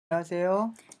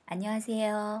안녕하세요.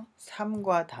 안녕하세요.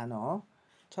 3과 단어.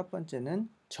 첫 번째는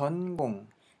전공,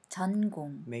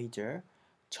 전공. major.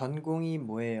 전공이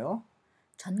뭐예요?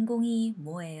 전공이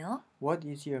뭐예요? What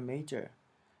is your major?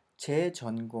 제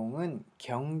전공은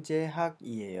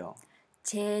경제학이에요.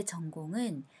 제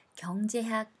전공은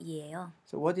경제학이에요.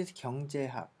 So what is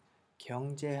경제학?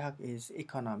 경제학 is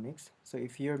economics. So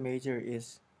if your major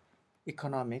is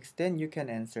economics, then you can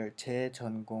answer 제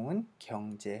전공은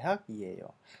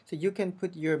경제학이에요. So you can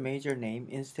put your major name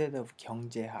instead of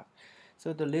경제학.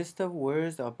 So the list of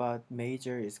words about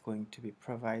major is going to be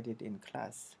provided in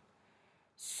class.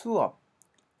 수업.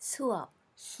 수업.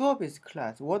 수업 is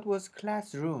class. What was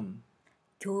classroom?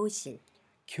 교실.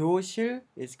 교실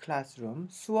is classroom.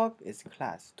 수업 is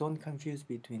class. Don't confuse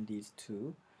between these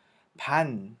two.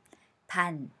 반.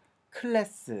 반.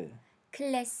 클래스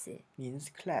클래스. means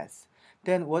class.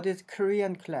 Then what is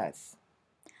Korean class?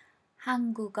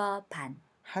 한국어 반.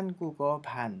 한국어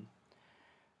반.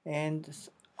 And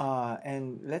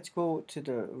let's go to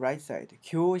the right side.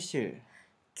 교실.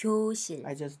 교실.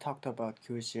 I just talked about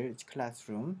교실. It's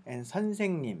classroom. And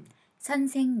선생님.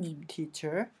 선생님.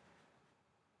 Teacher.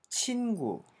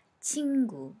 친구.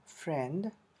 친구.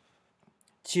 Friend.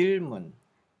 질문.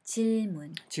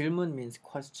 질문. 질문 means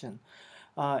question.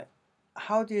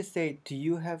 How do you say do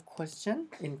you have question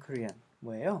in Korean?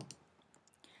 뭐예요?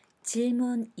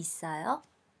 질문 있어요?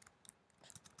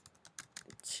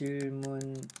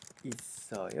 질문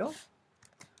있어요?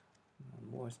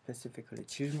 More specifically,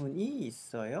 질문이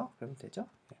있어요? 그럼 되죠?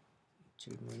 네.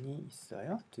 질문이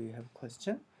있어요? Do you have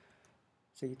question?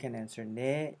 So you can answer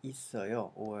네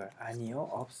있어요 or 아니요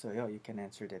없어요. You can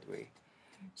answer that way.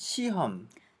 시험.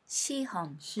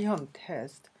 시험. 시험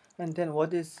test. And then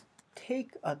what is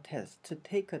take a test? To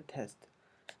take a test.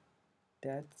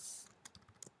 That's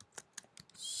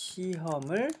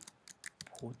시험을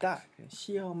보다.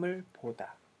 시험을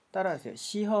보다. 따라하세요.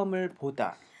 시험을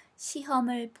보다.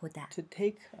 시험을 보다. To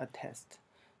take a test.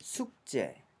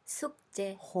 숙제.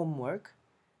 숙제. Homework.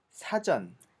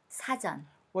 사전. 사전.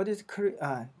 What is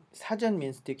사전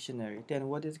means dictionary. Then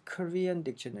what is Korean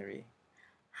dictionary?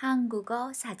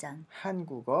 한국어 사전.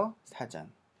 한국어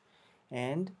사전.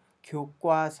 And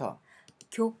교과서.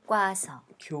 교과서.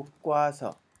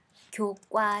 교과서.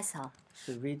 교과서.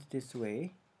 So read this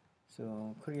way.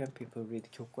 So Korean people read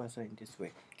교과서 in this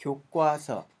way.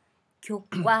 교과서.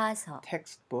 교과서.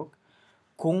 Textbook.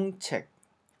 공책.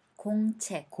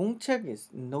 공책. 공책 is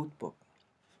notebook.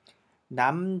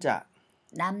 남자.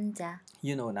 남자.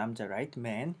 You know 남자, right?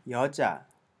 Man. 여자.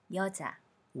 여자.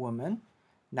 Woman.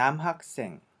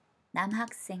 남학생.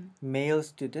 남학생. Male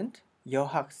student.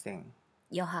 여학생.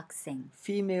 여학생.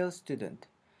 Female student.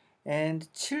 And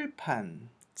칠판.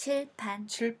 칠판.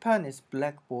 칠판 is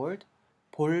blackboard.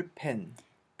 볼펜.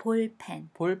 볼펜.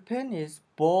 볼펜 is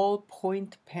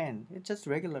ballpoint pen. It's just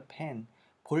regular pen.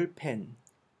 볼펜.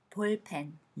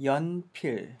 볼펜.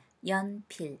 연필.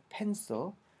 연필.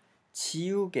 pencil.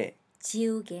 지우개.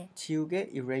 지우개. 지우개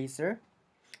eraser.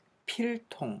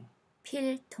 필통.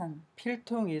 필통.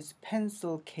 필통 is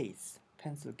pencil case.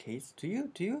 Pencil case. Do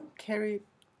you carry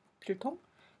필통?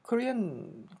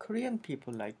 Korean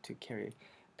people like to carry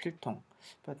필통,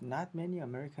 but not many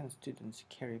American students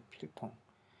carry 필통.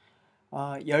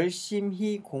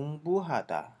 열심히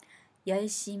공부하다.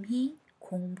 열심히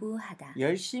공부하다.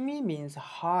 열심히 means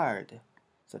hard.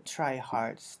 So try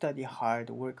hard, study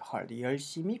hard, work hard.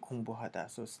 열심히 공부하다.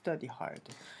 So study hard.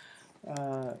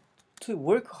 To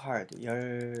work hard.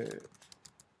 열심히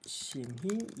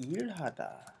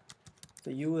일하다. So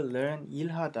you will learn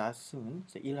일하다 soon.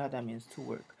 So 일하다 means to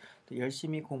work. So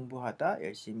열심히 공부하다,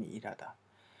 열심히 일하다.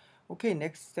 Okay,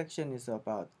 next section is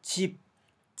about 집.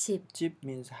 집. 집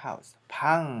means house.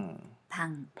 방.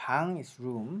 방. 방 is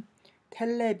room.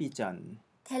 텔레비전.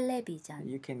 텔레비전.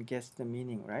 You can guess the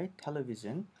meaning, right?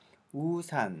 Television.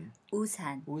 우산.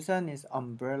 우산. 우산 is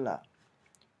umbrella.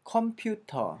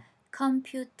 컴퓨터.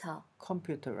 컴퓨터.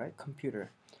 Computer, right? Computer.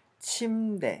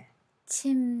 침대.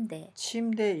 침대.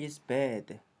 침대 is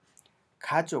bed.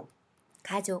 가족.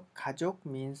 가족. 가족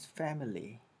means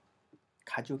family.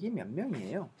 가족이 몇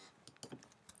명이에요?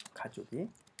 가족이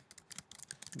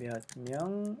몇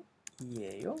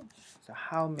명이에요? So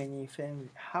how many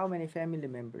family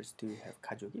members do you have?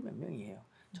 가족이 몇 명이에요?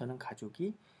 저는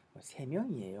가족이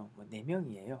 3명이에요.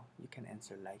 4명이에요. You can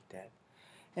answer like that.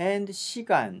 And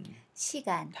시간.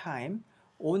 시간. time.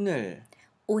 오늘.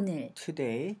 오늘.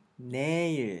 today.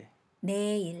 내일.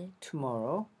 내일.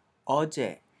 tomorrow.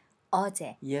 어제.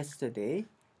 어제. yesterday.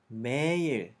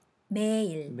 매일.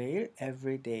 매일. 매일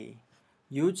every day.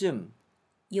 요즘.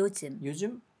 요즘.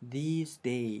 요즘 these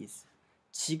days.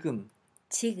 지금.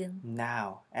 지금.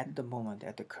 Now, at the moment,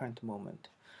 at the current moment.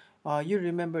 You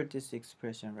remember this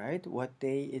expression, right? What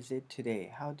day is it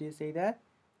today? How do you say that?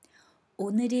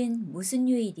 오늘은 무슨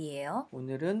요일이에요?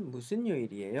 오늘은 무슨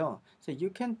요일이에요? So you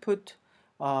can put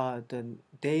the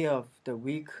day of the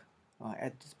week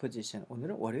at this position.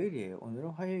 오늘은 월요일이에요.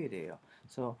 오늘은 화요일이에요.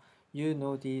 So you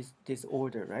know this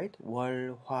order, right?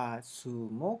 월, 화, 수,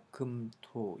 목, 금,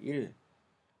 토, 일.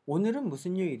 오늘은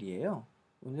무슨 요일이에요?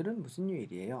 오늘은 무슨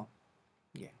요일이에요?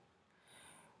 예.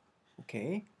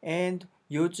 Okay. And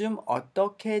요즘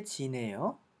어떻게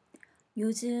지내요?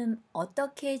 요즘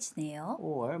어떻게 지내요?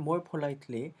 Or more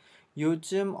politely,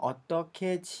 요즘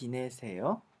어떻게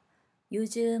지내세요?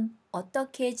 요즘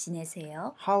어떻게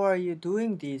지내세요? How are you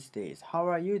doing these days? How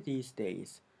are you these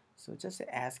days? So just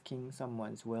asking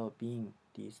someone's well-being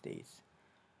these days.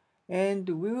 And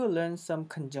we will learn some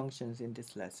conjunctions in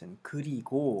this lesson.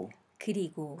 그리고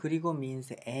그리고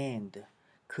means and.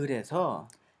 그래서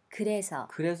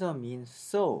그래서 means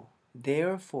so.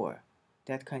 Therefore.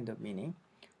 That kind of meaning.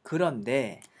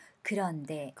 그런데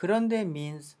그런데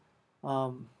means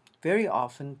very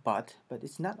often but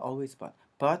it's not always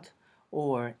but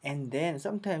or and then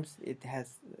sometimes it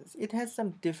has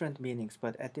some different meanings,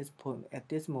 but at this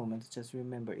moment just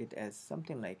remember it as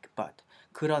something like but.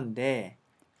 그런데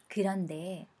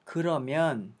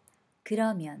그러면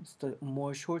the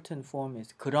more shortened form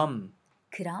is 그럼.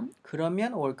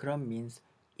 그러면 or 그럼 means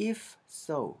if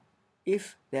so,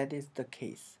 if that is the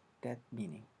case, that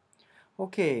meaning.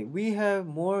 Okay, we have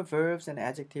more verbs and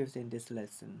adjectives in this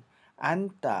lesson.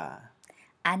 앉다,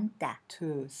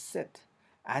 to sit.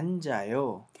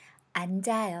 앉아요.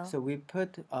 So we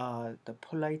put the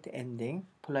polite ending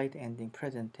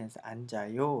present tense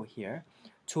앉아요 here.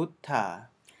 좋다,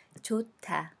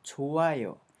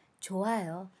 좋아요.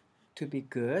 To be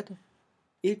good.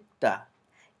 읽다,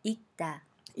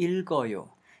 읽어요.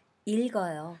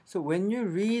 So when you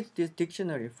read this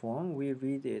dictionary form, we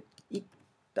read it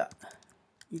읽다.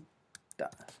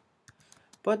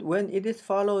 But when it is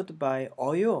followed by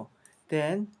어요,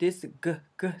 then this g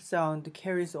sound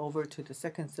carries over to the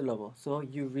second syllable. So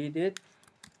you read it.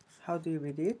 How do you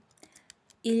read it?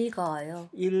 읽어요.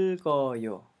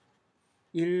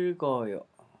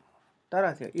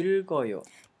 따라하세요. 읽어요.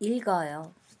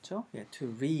 읽어요. 그렇죠? Yeah, to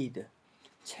read.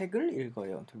 책을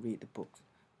읽어요. To read books.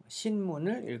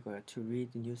 신문을 읽어요. To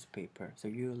read newspaper. So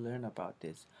you learn about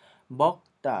this.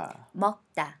 먹다.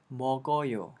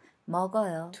 먹어요.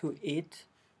 To eat.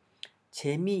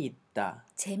 재미있다.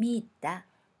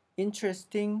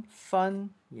 Interesting,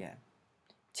 fun. Yeah.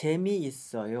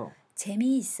 재미있어요.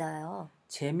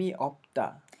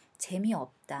 재미없다.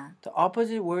 The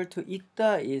opposite word to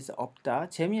있다 is 없다.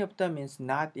 재미없다 means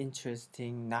not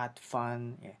interesting, not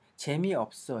fun. Yeah.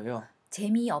 재미없어요.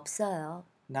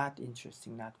 Not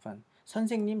interesting, not fun.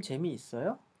 선생님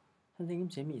재미있어요? 선생님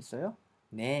재미있어요?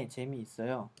 네,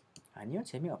 재미있어요. 아니요,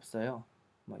 재미없어요.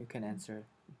 You can answer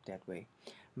that way.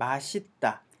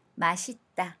 맛있다.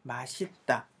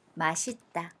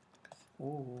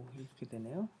 오, 이렇게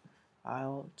되네요.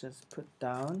 I'll just put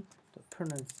down the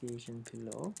pronunciation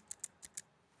below.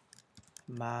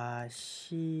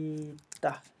 맛있다.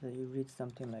 So you read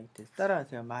something like this.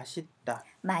 따라하세요. 맛있다.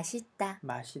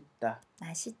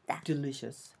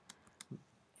 Delicious.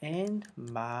 And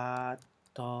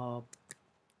맛없다.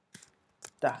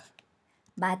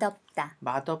 맛없다.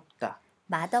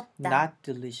 Not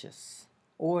delicious.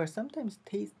 Or sometimes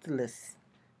tasteless.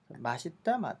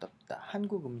 맛있다, 맛없다.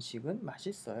 한국 음식은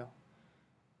맛있어요.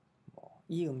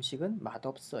 이 음식은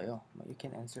맛없어요. You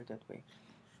can answer that way.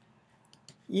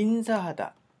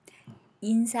 인사하다.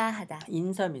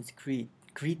 인사 means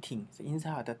greeting. So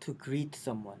인사하다, to greet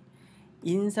someone.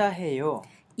 인사해요.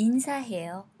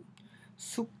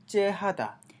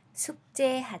 숙제하다.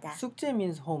 숙제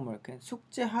means homework. And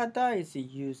숙제하다 is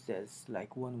used as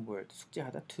like one word.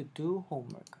 숙제하다, to do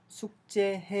homework.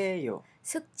 숙제해요.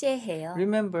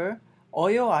 Remember,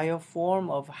 어요, 아요 form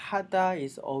of 하다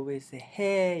is always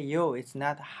해요. It's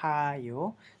not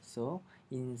하요. So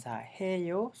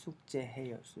인사해요,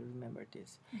 숙제해요. So remember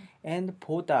this. And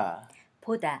보다.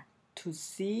 To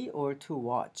see or to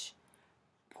watch.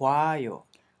 봐요.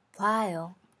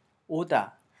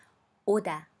 오다.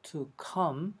 To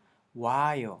come.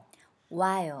 와요.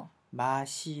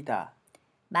 마시다.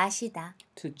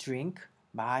 To drink.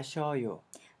 마셔요.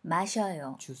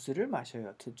 주스를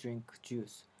마셔요. To drink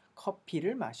juice.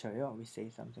 커피를 마셔요. We say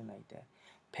something like that.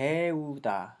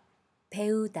 배우다.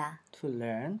 To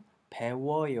learn.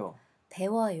 배워요.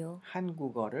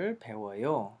 한국어를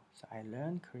배워요. So I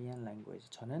learn Korean language.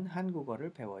 저는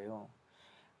한국어를 배워요.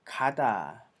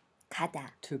 가다.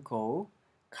 To go.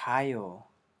 가요.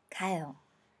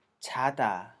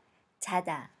 자다.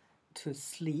 자다. To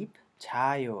sleep,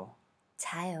 자요.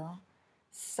 자요.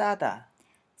 싸다.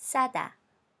 싸다.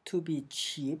 To be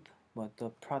cheap, but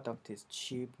the product is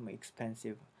cheap,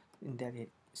 expensive. In that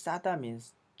싸다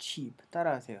means cheap.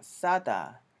 따라하세요.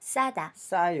 싸다. 싸다.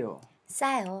 싸요.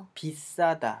 싸요.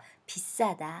 비싸다.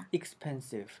 비싸다.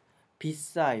 expensive.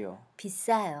 비싸요.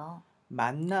 비싸요.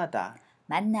 만나다.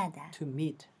 만나다. To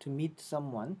meet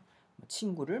someone.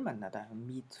 친구를 만나다.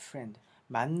 meet friend.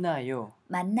 만나요.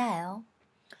 만나요.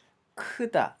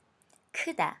 크다.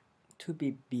 크다. To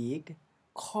be big.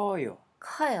 커요.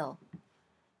 커요.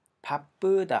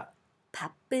 바쁘다.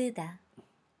 바쁘다.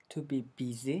 To be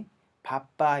busy.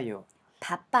 바빠요.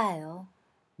 바빠요.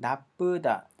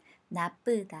 나쁘다.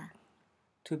 나쁘다.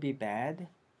 To be bad.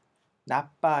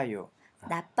 나빠요.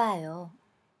 나빠요.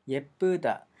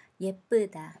 예쁘다.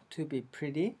 예쁘다. To be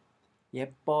pretty.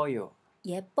 예뻐요.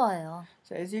 예뻐요.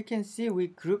 So as you can see, we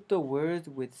group the words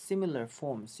with similar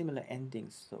forms, similar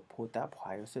endings. So 보다,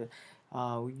 봐요. So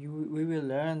we will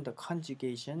learn the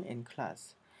conjugation in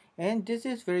class. And this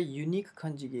is very unique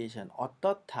conjugation.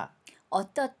 어떻다.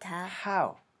 어떻다.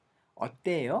 How.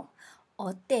 어때요?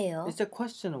 어때요? It's a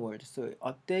question word. So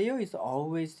어때요 is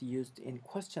always used in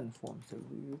question form. So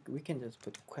we can just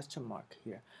put a question mark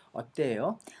here.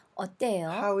 어때요? 어때요?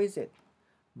 How is it?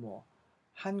 뭐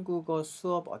한국어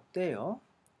수업 어때요?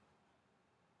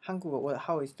 한국어,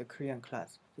 how is the Korean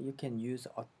class? So you can use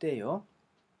어때요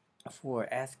for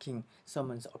asking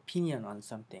someone's opinion on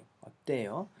something.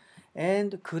 어때요?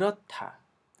 And 그렇다.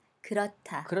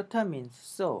 그렇다. 그렇다 means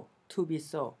so, to be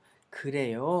so.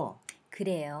 그래요.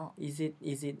 그래요. Is it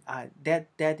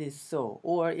that is so?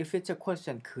 Or if it's a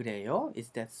question, 그래요? Is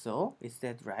that so? Is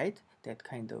that right? That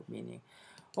kind of meaning.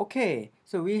 Okay,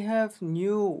 so we have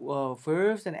new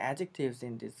verbs and adjectives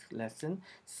in this lesson.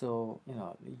 So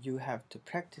you have to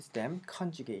practice them.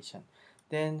 Conjugation.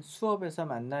 Then 수업에서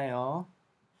만나요.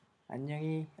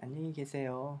 안녕히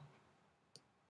계세요.